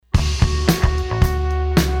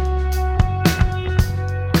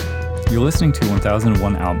You're listening to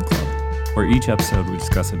 1001 Album Club, where each episode we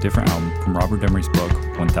discuss a different album from Robert Emery's book,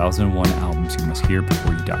 1001 Albums You Must Hear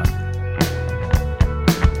Before You Die.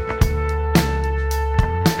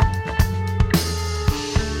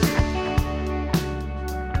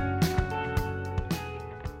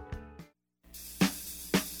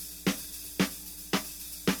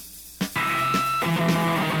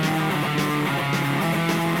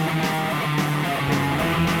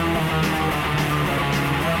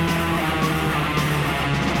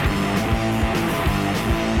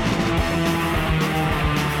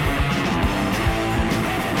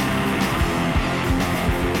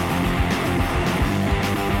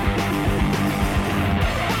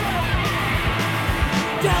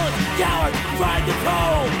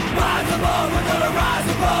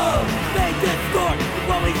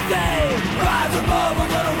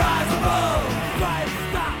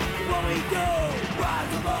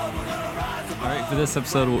 This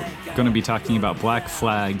episode, we're going to be talking about Black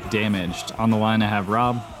Flag, Damaged. On the line, I have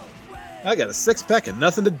Rob. I got a six-pack and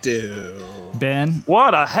nothing to do. Ben.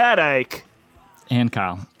 What a headache. And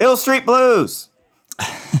Kyle. Hill Street Blues.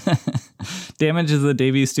 Damage is the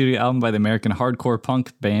debut studio album by the American hardcore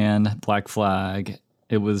punk band Black Flag.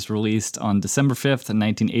 It was released on December 5th,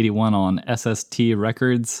 1981 on SST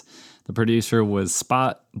Records. The producer was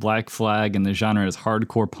Spot. Black Flag, and the genre is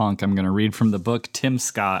hardcore punk. I'm going to read from the book, Tim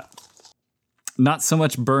Scott. Not so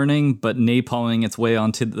much burning, but napalming its way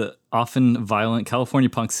onto the often violent California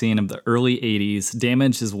punk scene of the early 80s,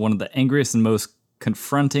 Damage is one of the angriest and most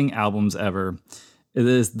confronting albums ever. It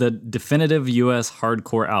is the definitive U.S.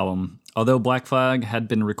 hardcore album. Although Black Flag had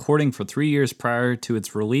been recording for 3 years prior to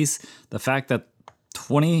its release, the fact that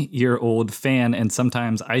 20-year-old fan and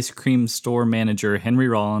sometimes ice cream store manager Henry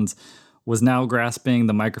Rollins was now grasping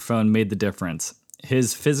the microphone made the difference.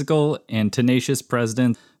 His physical and tenacious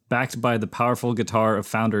presence, backed by the powerful guitar of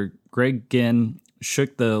founder Greg Ginn,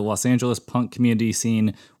 shook the Los Angeles punk community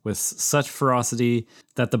scene with such ferocity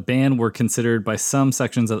that the band were considered by some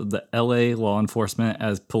sections of the LA law enforcement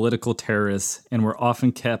as political terrorists and were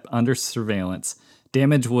often kept under surveillance.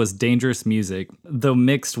 Damage was dangerous music, though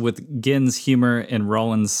mixed with Ginn's humor and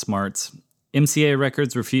Rollins' smarts. MCA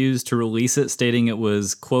Records refused to release it, stating it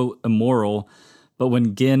was, quote, immoral, but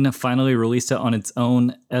when Ginn finally released it on its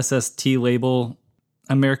own SST label,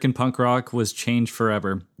 American punk rock was changed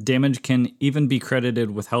forever. Damage can even be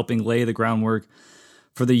credited with helping lay the groundwork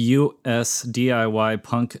for the US DIY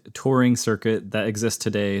punk touring circuit that exists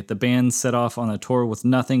today. The band set off on a tour with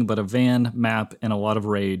nothing but a van, map, and a lot of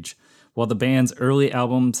rage. While the band's early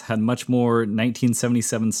albums had much more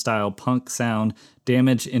 1977 style punk sound,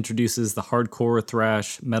 Damage introduces the hardcore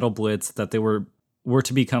thrash metal blitz that they were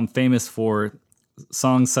to become famous for.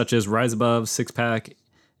 Songs such as Rise Above, Six Pack,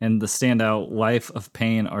 and the standout Life of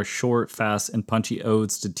Pain are short, fast, and punchy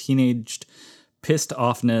odes to teenaged pissed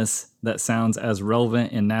offness that sounds as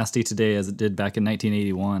relevant and nasty today as it did back in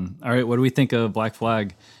 1981. All right, what do we think of Black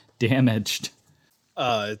Flag, Damaged?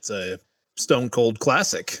 It's a stone cold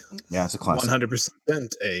classic. Yeah, it's a classic.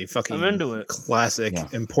 100% a fucking I'm into it. Classic,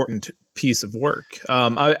 important piece of work.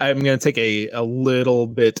 I'm going to take a little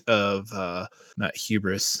bit of not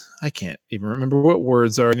hubris. I can't even remember what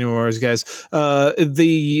words are anymore, guys.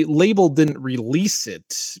 The label didn't release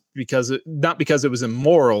it not because it was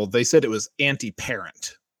immoral. They said it was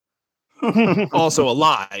anti-parent. Also a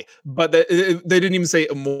lie, but they didn't even say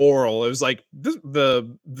immoral. It was like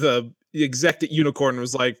the exec at Unicorn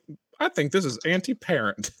was like, I think this is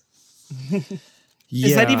anti-parent. Yeah.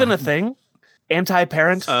 Is that even a thing?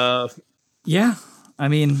 Anti-parent? Yeah. I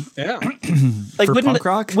mean, yeah. Like, for punk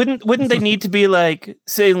rock? wouldn't they need to be like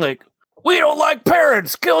saying like, we don't like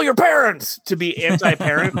parents, kill your parents, to be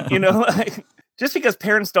anti-parent? You know, like, just because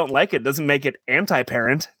parents don't like it doesn't make it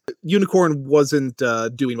anti-parent. Unicorn wasn't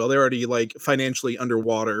doing well. They're already like financially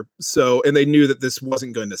underwater. So, and they knew that this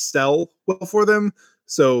wasn't going to sell well for them.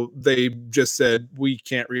 So they just said, we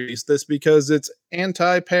can't release this because it's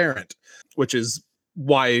anti-parent, which is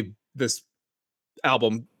why this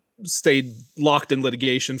album stayed locked in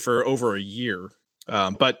litigation for over a year.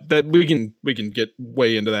 But that we can get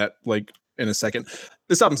way into that like in a second.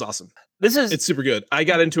 This album's awesome. It's super good. I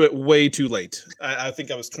got into it way too late. I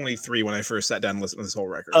think I was 23 when I first sat down and listened to this whole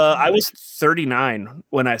record. I was 39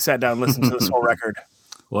 when I sat down and listened to this whole record.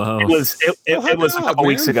 Whoa. It was a couple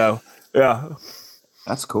weeks ago. Yeah.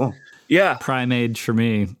 That's cool. Yeah. Prime age for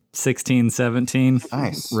me, 16, 17.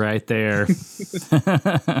 Nice. Right there.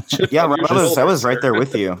 Yeah, I was right there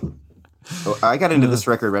with you. I got into this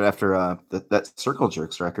record right after that Circle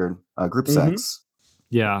Jerks record, Group Sex.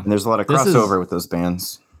 Yeah. And there's a lot of crossover with those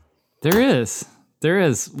bands. There is.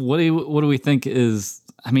 What do we think is,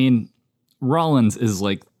 I mean, Rollins is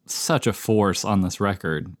like such a force on this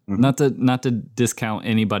record. Mhm. Not to discount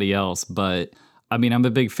anybody else, but I mean, I'm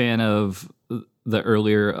a big fan of the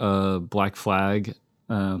earlier Black Flag.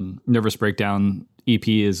 Nervous Breakdown EP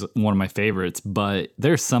is one of my favorites, but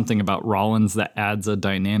there's something about Rollins that adds a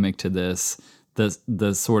dynamic to this.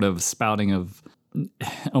 The sort of spouting of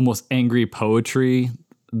almost angry poetry,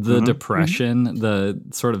 the depression, the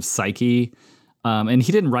sort of psyche. And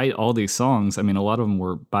he didn't write all these songs. I mean, a lot of them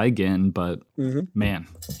were by Ginn, but man,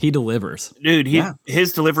 he delivers. Dude,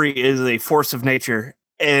 his delivery is a force of nature.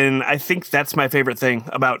 And I think that's my favorite thing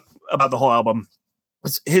about the whole album.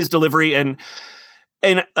 It's his delivery and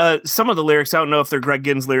some of the lyrics, I don't know if they're Greg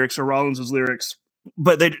Ginn's lyrics or Rollins' lyrics,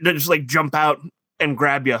 but they just like jump out and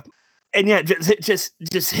grab you. And yeah, just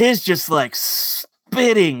his like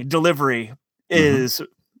spitting delivery is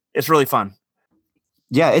it's really fun.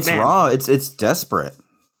 Yeah, it's Man. raw. It's desperate.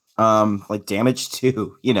 Like Damage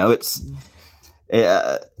 2. You know, it's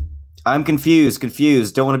I'm confused.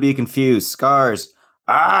 Don't want to be confused. Scars.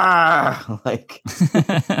 Like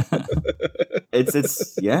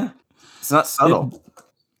it's yeah. It's not subtle.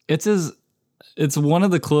 It's one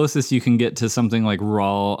of the closest you can get to something like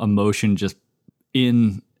raw emotion just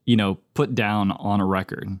put down on a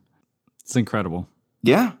record. It's incredible.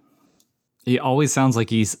 Yeah. He always sounds like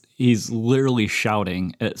he's literally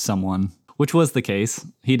shouting at someone, which was the case.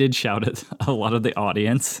 He did shout at a lot of the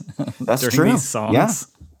audience. That's during true. These songs. Yeah.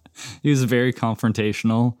 He was very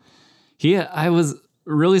confrontational. I was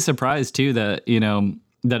really surprised too that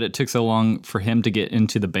it took so long for him to get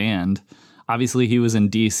into the band. Obviously, he was in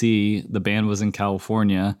DC. The band was in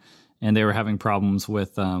California, and they were having problems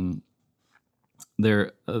with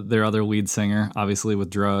their other lead singer, obviously with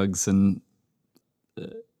drugs and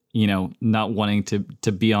not wanting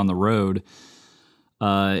to be on the road.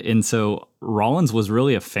 And so Rollins was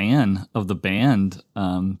really a fan of the band.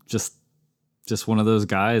 Just one of those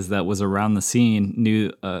guys that was around the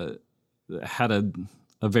scene, had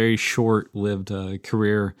a very short-lived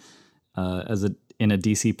career in a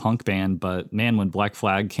DC punk band. But man, when Black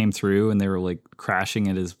Flag came through and they were like crashing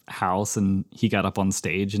at his house and he got up on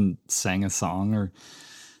stage and sang a song, or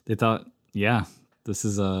they thought, yeah, this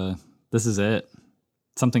is it.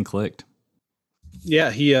 Something clicked.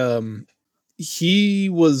 Yeah, he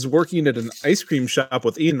was working at an ice cream shop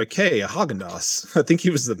with Ian McKay, a Haagen-Dazs. I think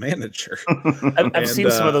he was the manager. I've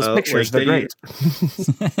seen some of those pictures. They're great.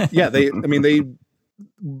 Yeah, they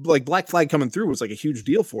like Black Flag coming through was like a huge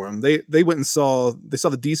deal for them. They went and saw the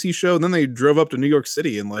DC show, and then they drove up to New York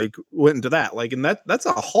City and like went into that. Like, and that's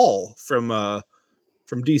a haul from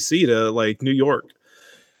DC to like New York.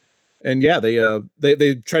 And yeah,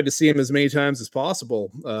 they tried to see him as many times as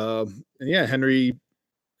possible. And yeah, Henry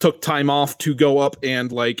took time off to go up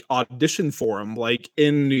and like audition for him, like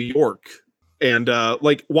in New York, and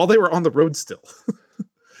like while they were on the road still.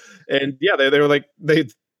 And yeah, they were like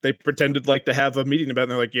they pretended like to have a meeting about it,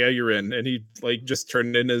 and they're like, yeah, you're in. And he like just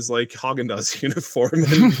turned in his like Haagen-Dazs uniform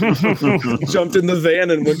and jumped in the van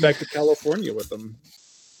and went back to California with them.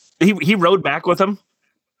 He rode back with him.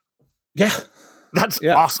 Yeah. That's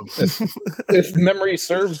awesome. If memory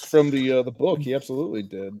serves from the book, he absolutely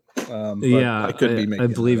did. Yeah, I could be making I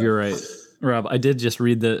believe you're right, Rob. I did just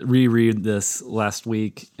reread this last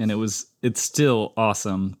week, and it's still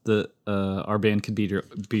awesome. The Our Band Could Be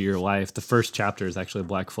Your Life. The first chapter is actually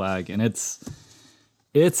Black Flag, and it's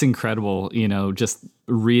incredible. Just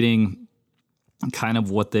reading kind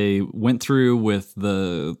of what they went through with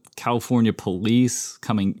the California police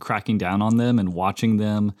cracking down on them and watching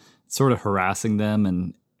them, sort of harassing them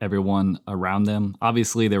and everyone around them.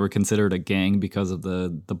 Obviously, they were considered a gang because of the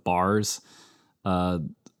bars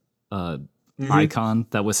icon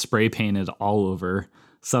that was spray painted all over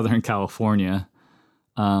Southern California.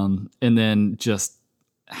 And then just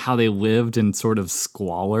how they lived in sort of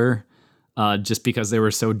squalor just because they were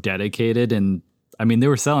so dedicated. And I mean, they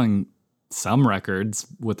were selling some records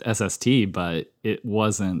with SST, but it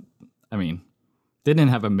wasn't, they didn't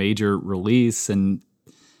have a major release, and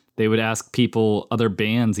they would ask people, other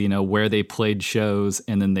bands, where they played shows,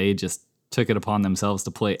 and then they just took it upon themselves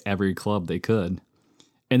to play every club they could.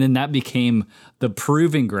 And then that became the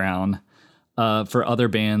proving ground for other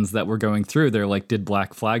bands that were going through. They're like, did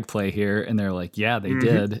Black Flag play here? And they're like, yeah, they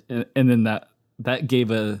did. And then that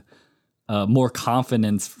gave a more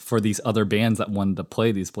confidence for these other bands that wanted to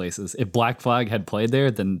play these places. If Black Flag had played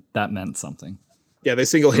there, then that meant something. Yeah, they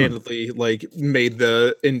single-handedly like made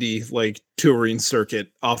the indie like touring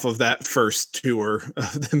circuit off of that first tour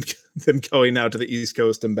of them going out to the East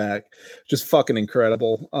Coast and back. Just fucking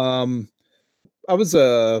incredible. I was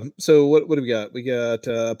so what do we got? We got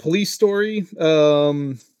Police Story is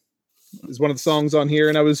one of the songs on here,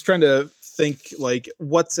 and I was trying to think like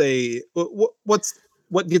what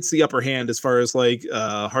gets the upper hand as far as like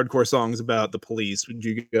hardcore songs about the police? Would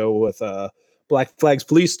you go with Black Flag's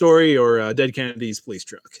Police Story or Dead Kennedy's Police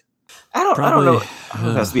Truck? I don't know.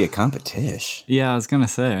 It has to be a competition. Yeah, I was gonna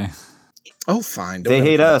say. Oh, fine. They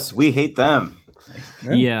hate us. We hate them.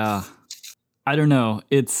 Yeah. I don't know.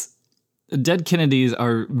 It's Dead Kennedys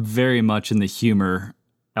are very much in the humor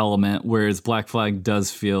element, whereas Black Flag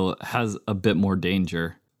has a bit more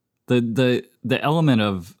danger. The element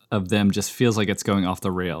of them just feels like it's going off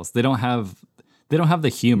the rails. They don't have the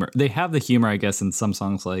humor. They have the humor, I guess, in some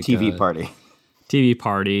songs like TV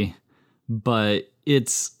Party, but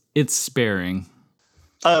it's sparing.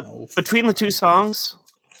 Between the two songs,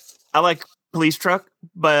 I like Police Truck,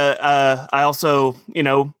 but I also,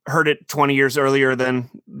 heard it 20 years earlier than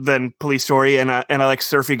Police Story, and I like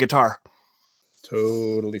Surfy Guitar.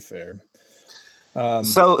 Totally fair.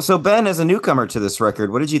 So Ben, as a newcomer to this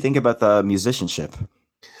record, what did you think about the musicianship?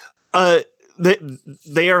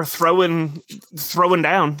 They are throwing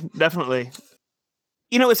down, definitely.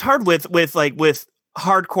 It's hard with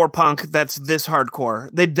hardcore punk that's this hardcore.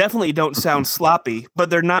 They definitely don't sound sloppy, but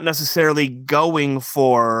they're not necessarily going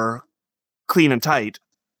for clean and tight.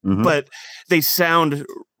 Mm-hmm. But they sound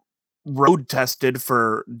road tested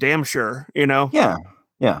for damn sure, Yeah.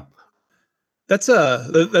 That's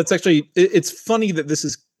actually, it's funny that this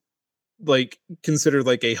is like considered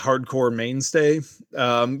like a hardcore mainstay.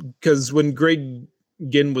 Because when Greg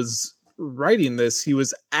Ginn was writing this, he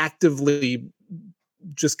was actively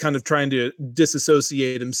just kind of trying to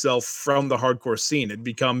disassociate himself from the hardcore scene. It'd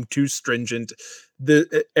become too stringent.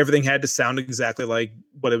 Everything had to sound exactly like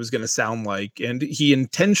what it was going to sound like. And he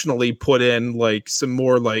intentionally put in like some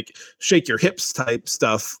more like shake your hips type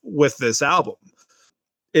stuff with this album.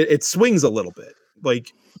 It swings a little bit,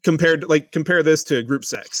 like compare this to Group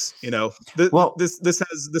Sex,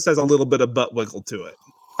 this has a little bit of butt wiggle to it.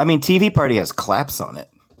 I mean, TV Party has claps on it.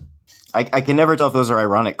 I can never tell if those are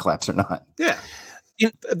ironic claps or not. Yeah.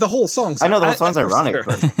 The whole song. I know the whole song's ironic.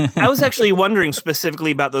 But I was actually wondering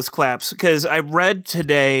specifically about those claps because I read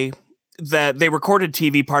today that they recorded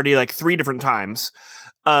TV Party like 3 different times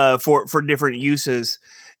for different uses.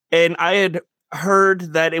 And I had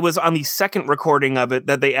heard that it was on the second recording of it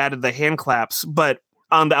that they added the hand claps, but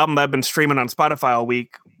on the album that I've been streaming on Spotify all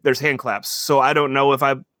week, there's hand claps. So I don't know if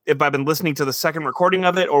I've been listening to the second recording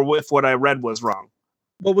of it or if what I read was wrong.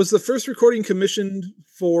 Well, was the first recording commissioned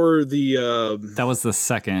for the... That was the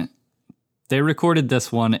second. They recorded this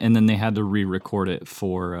one, and then they had to re-record it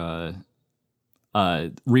for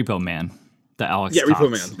Repo Man, the Alex Tox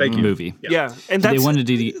Repo Man. Thank you. Movie. Yeah, and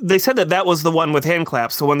they said that was the one with hand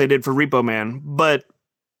claps, the one they did for Repo Man, but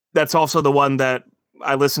that's also the one that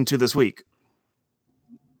I listened to this week.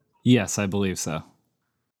 Yes, I believe so.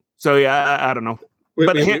 So, yeah, I don't know.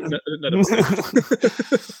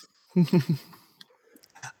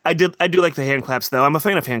 I do like the hand claps, though. I'm a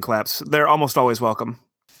fan of hand claps. They're almost always welcome.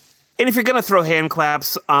 And if you're going to throw hand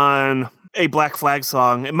claps on a Black Flag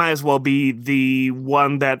song, it might as well be the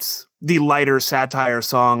one that's the lighter satire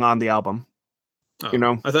song on the album.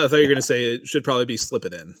 Oh, I thought you were going to say it should probably be Slip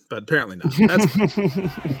It In, but apparently not. That's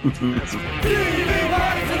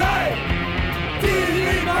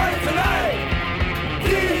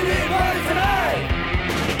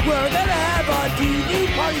We're gonna have a TV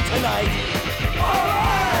party tonight. All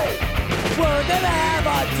right. We're gonna have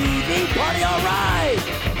a TV party. All right.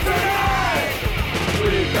 Tonight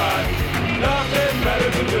we've got nothing better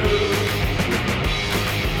to do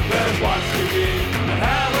than watch TV and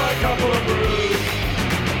have a couple of brews.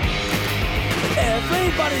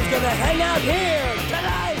 Everybody's gonna hang out here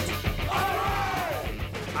tonight. All right.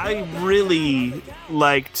 I really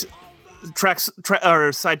liked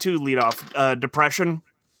side 2 lead off, Depression.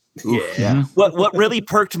 Yeah. What really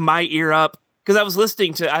perked my ear up, because I was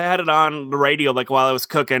listening to, I had it on the radio like while I was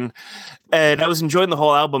cooking, and I was enjoying the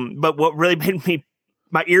whole album. But what really made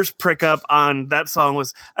my ears prick up on that song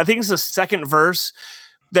was, I think it's the second verse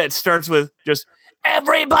that starts with just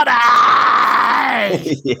everybody.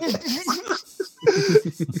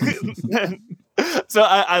 So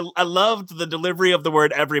I loved the delivery of the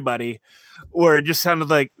word everybody, where it just sounded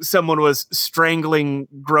like someone was strangling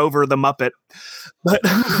Grover the Muppet. But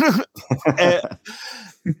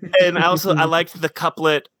and I liked the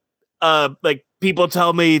couplet, like, people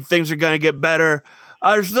tell me things are gonna get better.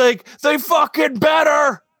 I was like, they fucking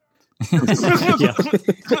better. That,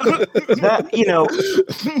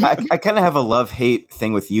 I kind of have a love-hate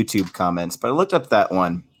thing with YouTube comments, but I looked up that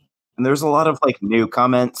one, and there's a lot of like new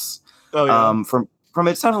comments. Oh, yeah. From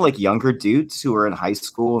it sounded like younger dudes who were in high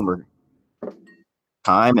school and were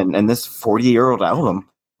time, and this 40-year-old album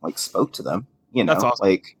like spoke to them. That's awesome.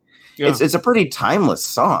 Like Yeah. It's a pretty timeless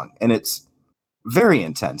song, and it's very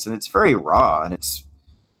intense, and it's very raw, and it's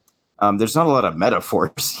there's not a lot of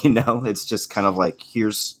metaphors, you know. It's just kind of like,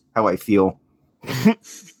 here's how I feel.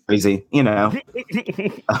 Crazy, you know.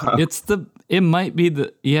 It might be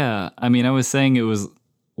I mean, I was saying it was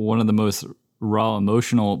one of the most raw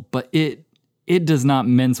emotional, but it does not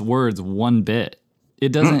mince words one bit.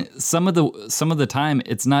 It doesn't. Some of the time,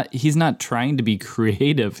 he's not trying to be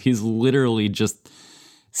creative. He's literally just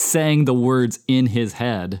saying the words in his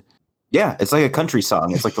head. Yeah, it's like a country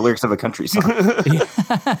song. It's like the lyrics of a country song.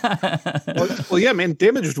 Well, yeah, man.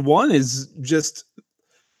 Damaged One is just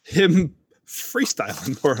him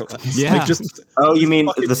freestyling, more or less. Yeah. Like, just Oh, you mean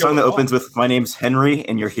fucking the song that going opens with "My name's Henry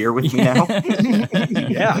and you're here with me now"?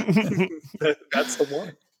 yeah, that's the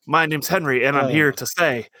one. My name's Henry, and I'm here to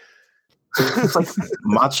stay. It's like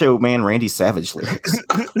Macho Man Randy Savage lyrics.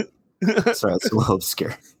 Sorry, that's a little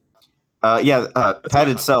obscure.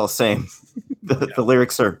 Padded Cell, same. The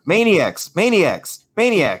lyrics are maniacs, maniacs,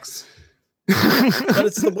 maniacs. But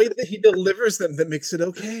it's the way that he delivers them that makes it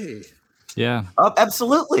okay. Yeah.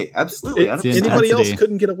 Absolutely. The Anybody else intensity.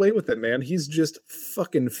 couldn't get away with it, man. He's just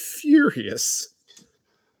fucking furious.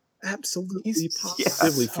 Absolutely,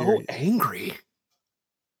 positively So furious. angry.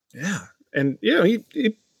 Yeah, and he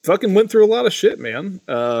fucking went through a lot of shit, man.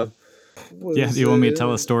 Do you want me to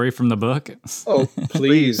tell a story from the book? Oh,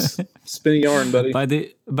 please, spin a yarn, buddy.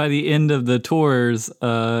 By the end of the tours,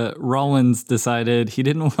 Rollins decided he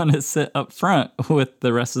didn't want to sit up front with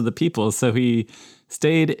the rest of the people, so he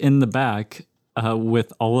stayed in the back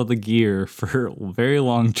with all of the gear for very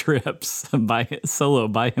long trips by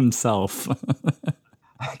himself.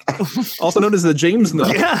 Also known as the James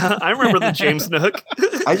Nook. Yeah, I remember the James Nook.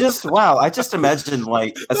 I just imagine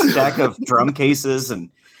like a stack of drum cases,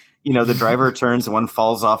 and you know, the driver turns and one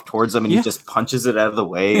falls off towards him, and he just punches it out of the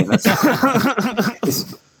way. And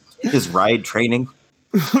that's his ride training.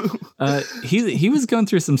 He was going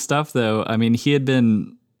through some stuff though. I mean, he had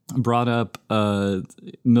been brought up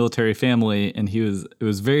military family, and it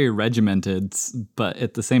was very regimented, but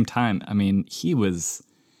at the same time, I mean, he was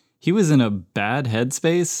in a bad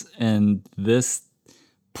headspace, and this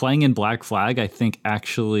playing in Black Flag, I think,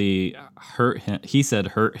 actually hurt him. He said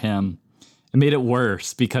hurt him. It made it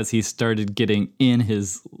worse because he started getting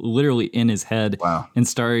literally in his head. Wow. And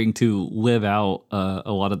starting to live out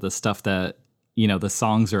a lot of the stuff that, you know, the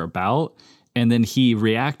songs are about. And then he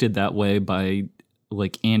reacted that way by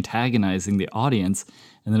like antagonizing the audience.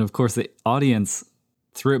 And then of course the audience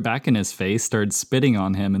threw it back in his face, started spitting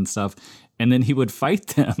on him and stuff. And then he would fight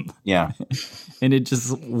them. Yeah. And it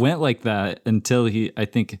just went like that until I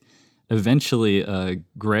think eventually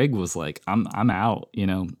Greg was like, I'm out, you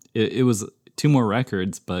know. It was 2 more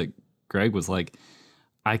records, but Greg was like,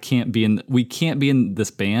 we can't be in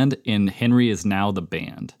this band, and Henry is now the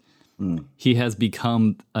band. He has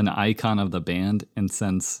become an icon of the band, and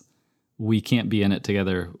since we can't be in it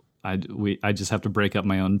together, I just have to break up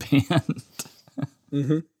my own band.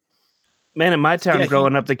 Mm-hmm. Man, in my town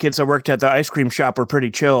growing up, the kids that worked at the ice cream shop were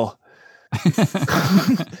pretty chill.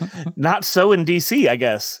 Not so in DC, I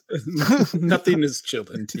guess. Nothing is chill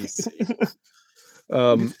in DC.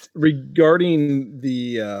 Regarding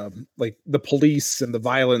the the police and the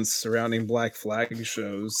violence surrounding Black Flag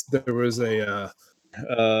shows, there was a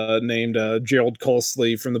named Gerald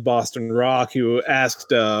Colsley from the Boston Rock who asked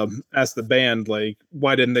the band, like,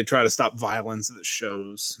 why didn't they try to stop violence at the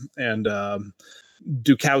shows? And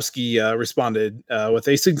Dukowski responded with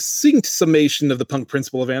a succinct summation of the punk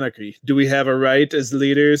principle of anarchy. Do we have a right as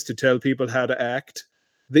leaders to tell people how to act?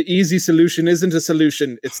 The easy solution isn't a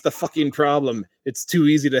solution. It's the fucking problem. It's too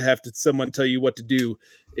easy to have someone tell you what to do.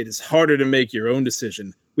 It is harder to make your own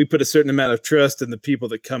decision. We put a certain amount of trust in the people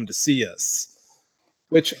that come to see us.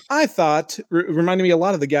 Which I thought reminded me a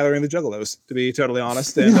lot of the Gathering of the Juggalos, to be totally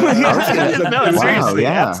honest. And, No, seriously,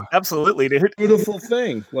 yeah. Absolutely, dude. beautiful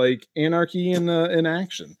thing, like anarchy in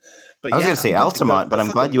action. But I was going to say Altamont, but I'm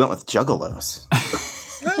glad you went with Juggalos.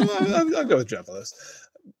 I'll go with Juggalos.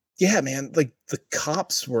 Yeah, man, like the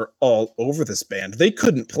cops were all over this band. They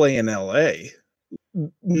couldn't play in LA.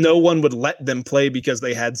 No one would let them play because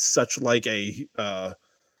they had such like a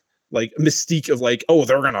mystique of like, oh,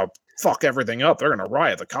 they're gonna fuck everything up. They're gonna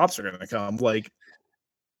riot. The cops are gonna come. Like,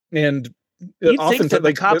 and You often think that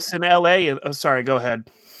the cops in LA? Oh, sorry, go ahead.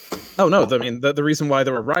 Oh no, I mean the reason why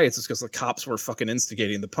there were riots is because the cops were fucking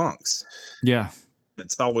instigating the punks. Yeah.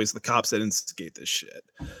 It's always the cops that instigate this shit.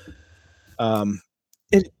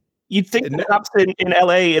 You'd think the cops in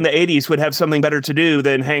LA in the 80s would have something better to do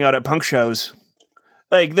than hang out at punk shows.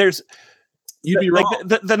 Like, you'd be like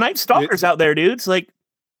wrong. the Night Stalker's out there, dudes. Like,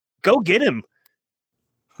 go get him.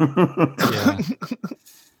 Yeah.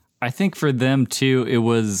 I think for them too,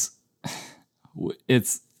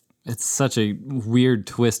 it's such a weird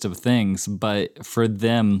twist of things, but for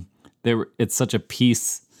them, it's such a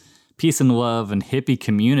peace and love and hippie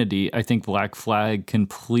community. I think Black Flag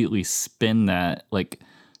completely spin that, like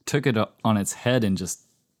took it on its head and just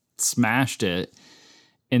smashed it.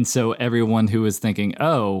 And so everyone who was thinking,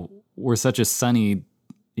 oh, we're such a sunny,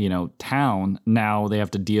 town, now they have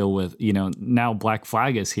to deal with, now Black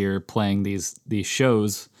Flag is here playing these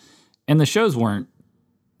shows, and the shows weren't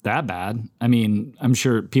that bad. I mean, I'm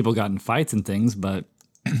sure people got in fights and things, but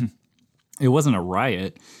it wasn't a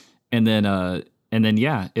riot. And then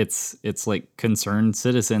yeah, it's like concerned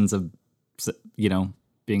citizens of,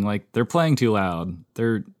 being like, they're playing too loud.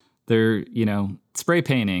 They're spray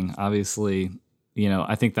painting, obviously.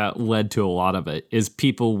 I think that led to a lot of it, is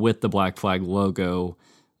people with the Black Flag logo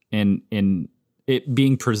and it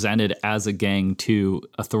being presented as a gang to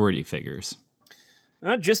authority figures.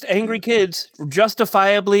 Not just angry kids,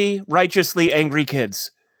 justifiably, righteously angry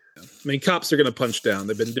kids. I mean, cops are going to punch down.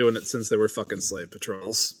 They've been doing it since they were fucking slave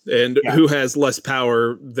patrols. And who has less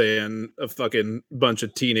power than a fucking bunch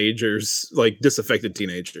of teenagers, like disaffected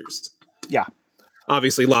teenagers? Yeah.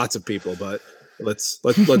 Obviously, lots of people, but let's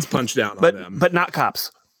punch down on them. But not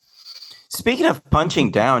cops. Speaking of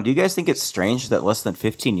punching down, do you guys think it's strange that less than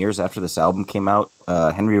 15 years after this album came out,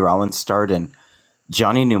 Henry Rollins starred in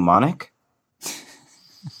Johnny Mnemonic?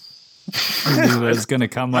 I knew it was going to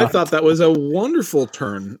come up. I thought that was a wonderful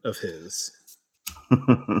turn of his.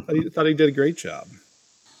 I thought he did a great job.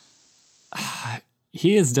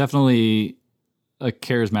 He is definitely a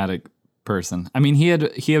charismatic person. I mean, he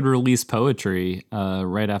had released poetry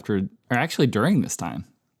right after, or actually during this time.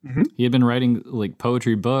 Mm-hmm. He had been writing like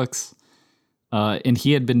poetry books, and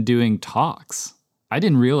he had been doing talks. I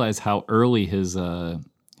didn't realize how early his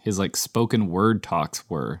like spoken word talks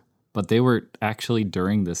were, but they were actually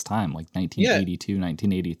during this time, like 1982,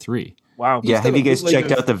 1983. Wow. Yeah, have you guys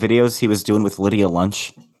checked out the videos he was doing with Lydia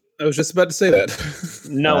Lunch? I was just about to say that.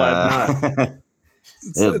 No, I've not.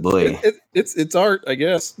 Oh boy. It's art, I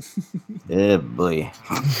guess. Oh boy.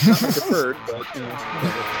 Not my preferred, but whatever.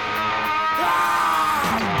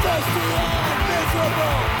 Dusty and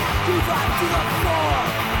miserable, you drive to the floor.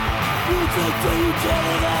 You drink till you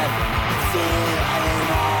can't even see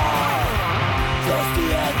anymore. Dusty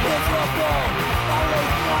and miserable,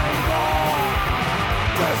 always wanting more.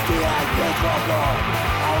 Dusty and miserable,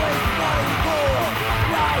 always wanting more.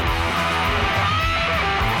 Right.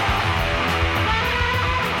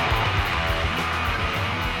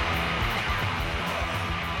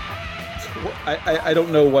 I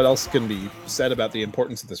don't know what else can be said about the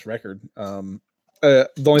importance of this record. The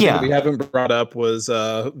only thing that we haven't brought up was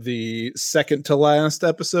the second to last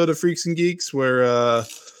episode of Freaks and Geeks, where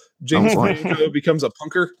James Franco becomes a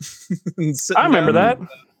punker. And I remember that.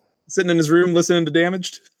 Sitting in his room listening to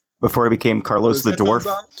Damaged. Before he became Carlos the Dwarf.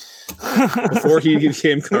 Before he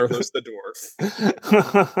became Carlos the Dwarf.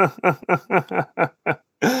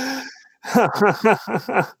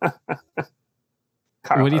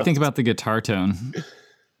 What do you think about the guitar tone?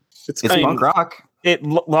 It's punk rock. It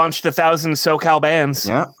launched 1,000 SoCal bands.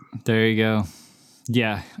 Yeah. There you go.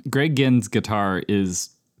 Yeah, Greg Ginn's guitar is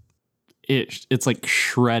it's like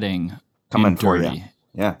shredding. Coming for dirty. you.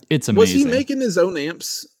 Yeah. It's amazing. Was he making his own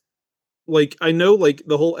amps? Like, I know, like,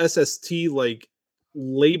 the whole SST, like,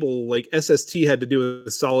 label, like, SST had to do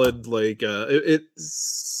with solid, like,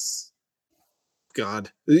 it's...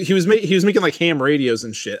 God. He was making, like, ham radios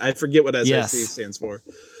and shit. I forget what SST stands for.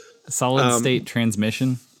 Solid state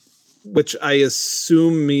transmission. Which I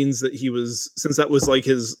assume means that he was, since that was, like,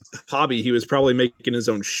 his hobby, he was probably making his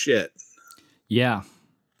own shit. Yeah.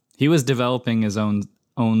 He was developing his own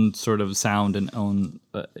sort of sound and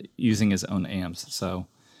using his own amps, so...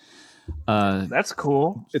 That's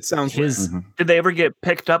cool. It sounds Did they ever get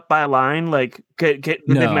picked up by a line? Like, did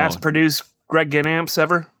they mass produce Greg Ginn amps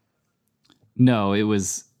ever? No, it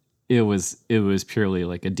was purely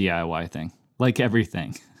like a DIY thing, like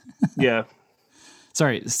everything. Yeah.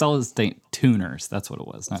 Sorry, solid state tuners. That's what it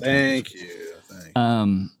was. Not Thank tuners.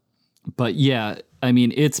 you. But yeah, I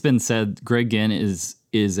mean, it's been said Greg Ginn is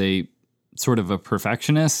a sort of a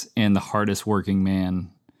perfectionist and the hardest working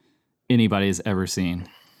man anybody has ever seen.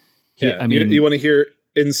 I mean, you want to hear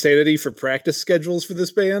insanity for practice schedules for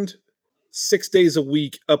this band? 6 days a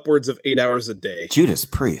week, upwards of 8 hours a day. Judas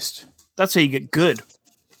Priest. That's how you get good.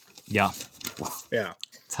 Yeah. Yeah.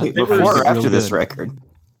 Wait, before or after this record?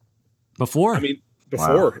 Before. I mean,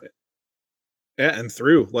 before. Wow. Yeah, and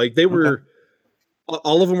through. Like, they were...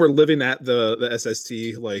 All of them were living at the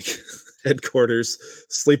SST, like, headquarters,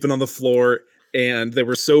 sleeping on the floor, and they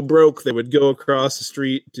were so broke they would go across the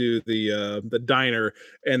street to the diner,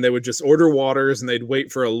 and they would just order waters, and they'd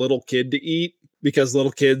wait for a little kid to eat, because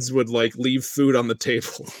little kids would like leave food on the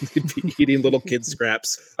table. They'd be eating little kid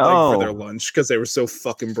scraps for their lunch because they were so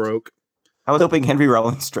fucking broke. I was hoping Henry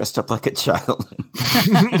Rollins dressed up like a child.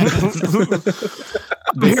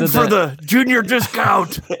 Here for the junior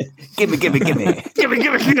discount. Gimme. Gimme.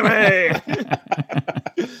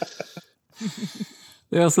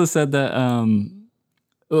 They also said that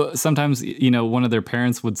sometimes, one of their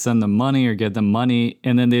parents would send them money or get them money,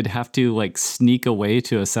 and then they'd have to like sneak away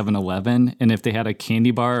to a 7-Eleven. And if they had a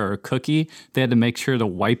candy bar or a cookie, they had to make sure to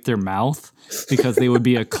wipe their mouth because they would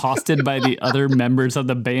be accosted by the other members of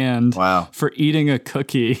the band for eating a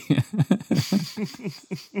cookie.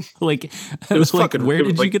 Like, it was like, where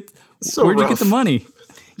did you get the money?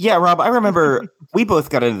 Yeah, Rob, I remember we both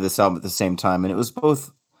got into this album at the same time, and it was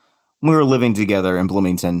both when we were living together in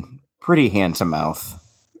Bloomington, pretty hand to mouth.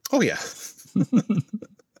 Oh yeah.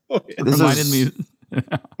 This reminded me.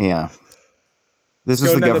 Yeah. This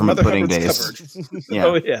is the government pudding days. Yeah.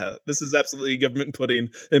 Oh yeah. This is absolutely government pudding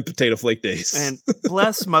and potato flake days. And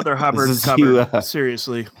bless Mother Hubbard's cupboard.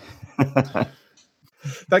 Seriously.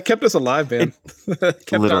 That kept us alive, man.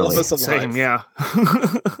 Kept all of us alive. Same, yeah.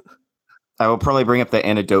 I will probably bring up the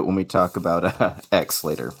anecdote when we talk about X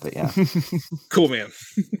later, but yeah. Cool, man.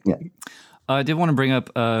 Yeah. I did want to bring up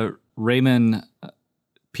Raymond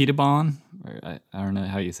Pettibon. I don't know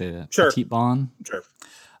how you say that. Sure. Pettibon. Sure.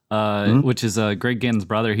 Which is Greg Ginn's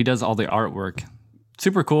brother. He does all the artwork.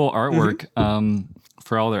 Super cool artwork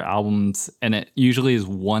for all their albums, and it usually is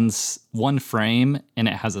one frame, and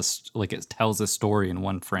it has it tells a story in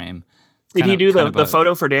one frame. Did he do the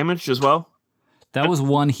photo for Damaged as well? That was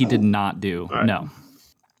one he did not do. Right. No.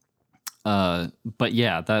 But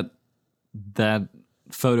yeah, that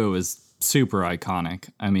photo is super iconic.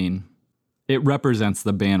 I mean, it represents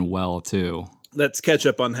the band well too. That's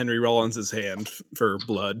ketchup on Henry Rollins' hand for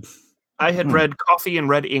blood. I had read coffee and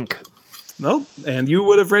red ink. Nope, and you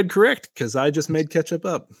would have read correct because I just made ketchup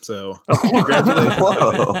up. So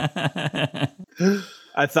Whoa.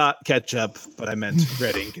 I thought ketchup, but I meant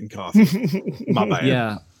red ink and coffee. My bad.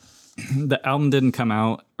 Yeah. The album didn't come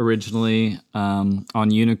out originally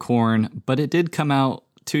on Unicorn, but it did come out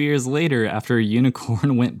 2 years later after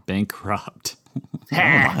Unicorn went bankrupt.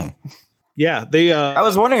 Yeah, they. I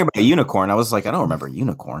was wondering about Unicorn. I was like, I don't remember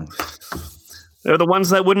Unicorn. They're the ones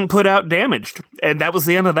that wouldn't put out Damaged, and that was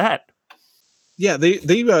the end of that. Yeah,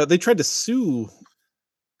 they tried to sue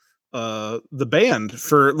the band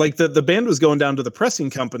for like the band was going down to the pressing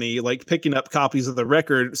company, like picking up copies of the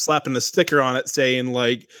record, slapping a sticker on it saying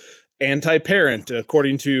like anti-parent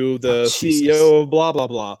according to the CEO of blah blah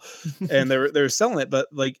blah, and they're selling it, but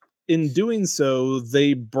like in doing so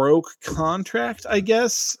they broke contract, I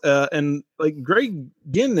guess, and like Greg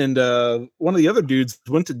Ginn and one of the other dudes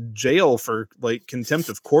went to jail for like contempt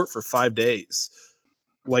of court for 5 days.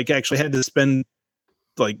 Like actually had to spend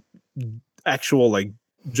like actual like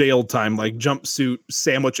jail time, like jumpsuit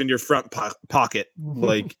sandwich in your front pocket,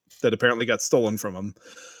 like that apparently got stolen from him.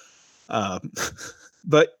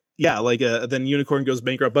 But yeah, like then Unicorn goes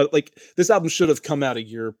bankrupt. But like this album should have come out a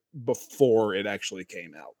year before it actually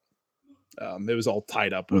came out. It was all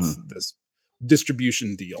tied up with this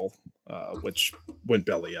distribution deal, which went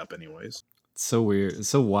belly up anyways. It's so weird. It's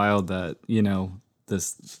so wild that,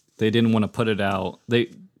 they didn't want to put it out.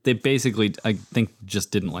 They basically, I think,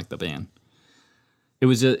 just didn't like the band. It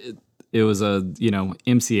was a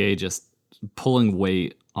MCA just pulling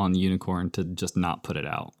weight on Unicorn to just not put it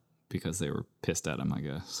out because they were pissed at him, I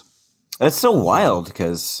guess. That's so wild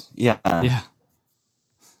because, Yeah.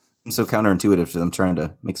 It's so counterintuitive to them trying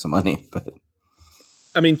to make some money. But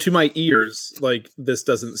I mean, to my ears, like this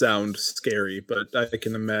doesn't sound scary, but I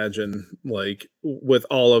can imagine like with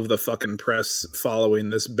all of the fucking press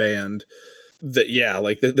following this band that, yeah,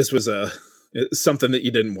 like this was something that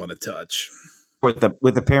you didn't want to touch. with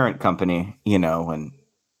the parent company, and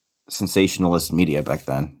sensationalist media back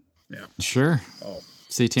then. Yeah. Sure. Oh,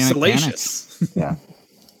 Satanic salacious. Yeah.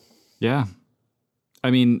 Yeah.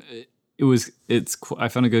 I mean, I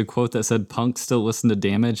found a good quote that said punks still listen to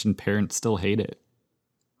Damage and parents still hate it.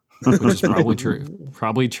 Which is probably true.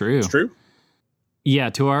 Probably true. It's true.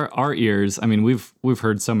 Yeah, to our ears, I mean, we've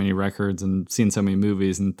heard so many records and seen so many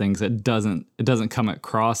movies and things. It doesn't come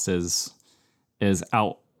across as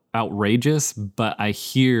outrageous, but I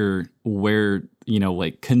hear where,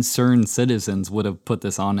 like concerned citizens would have put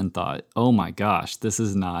this on and thought, oh my gosh, this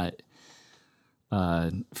is not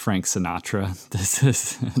Frank Sinatra. This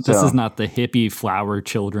is not the hippie flower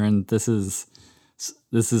children. This is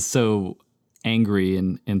so angry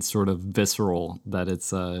and sort of visceral that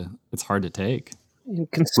it's hard to take.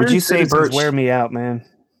 Would you say, Birch- wear me out, man?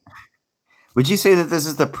 Would you say that this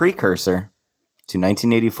is the precursor to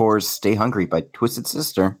 1984's Stay Hungry by Twisted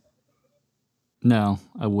Sister? No,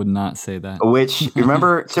 I would not say that. Which, you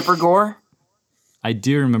remember Tipper Gore? I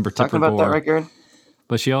do remember Tipper Talking about Gore, that record?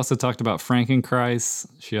 but she also talked about Frankenchrist.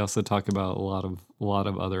 She also talked about a lot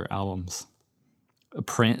of other albums.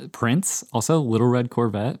 Prince, also Little Red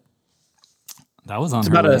Corvette. That was on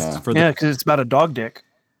her list for because it's about a dog dick.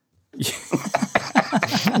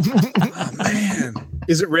 Man,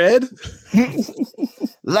 is it red?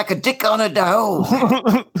 Like a dick on a dough.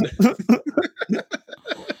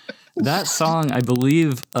 That song, I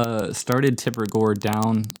believe, started Tipper Gore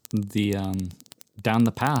down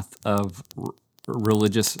the path of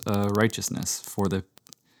religious righteousness for the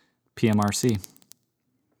PMRC,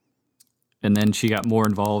 and then she got more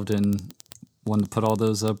involved and wanted to put all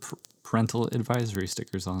those parental advisory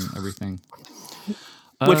stickers on everything,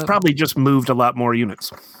 Which probably just moved a lot more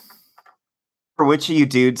units. For which of you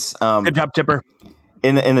dudes, Good job, Tipper.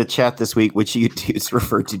 in the chat this week, which of you dudes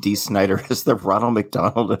referred to Dee Snider as the Ronald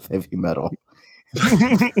McDonald of heavy metal?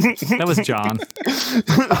 that was John.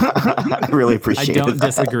 I really I appreciate don't that.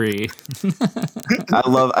 disagree.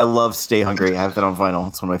 I love Stay Hungry. I have that on vinyl.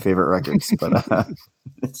 It's one of my favorite records, but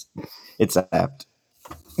it's apt.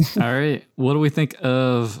 All right, what do we think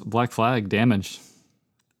of Black Flag Damaged?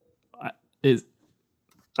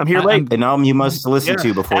 I'm here late. An album you must listen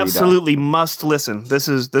to before Absolutely must listen. This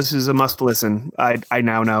is a must listen. I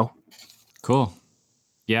now know. Cool.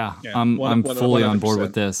 Yeah, Yeah, I'm fully on board 100%.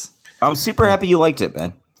 with this. I'm super happy you liked it,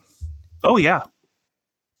 Ben. Oh yeah.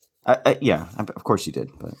 Yeah, of course you did.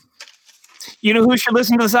 But You know who should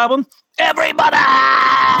listen to this album? Everybody.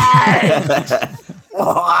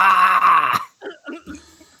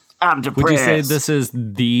 I'm depressed. Would you say this is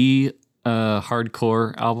the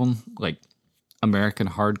hardcore album, like American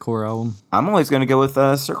hardcore album? I'm always going to go with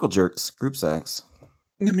Circle Jerks, Group Sex.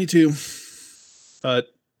 Yeah, me too.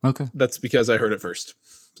 Okay. That's because I heard it first.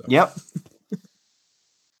 So. Yep.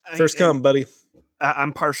 First come, buddy.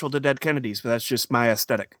 I'm partial to Dead Kennedys, but that's just my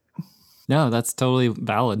aesthetic. No, that's totally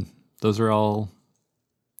valid. Those are all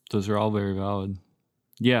very valid.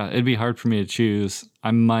 Yeah, it'd be hard for me to choose.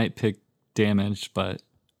 I might pick Damaged, but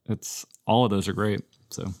it's all of those are great.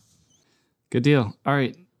 So good deal. All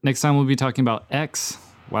right. Next time we'll be talking about X,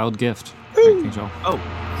 Wild Gift. All right, thanks, y'all. Oh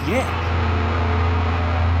yeah.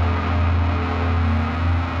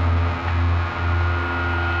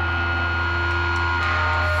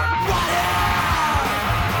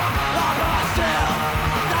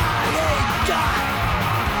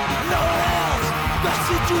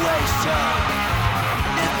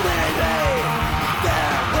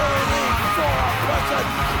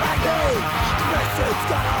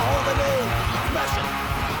 Got a hold of me.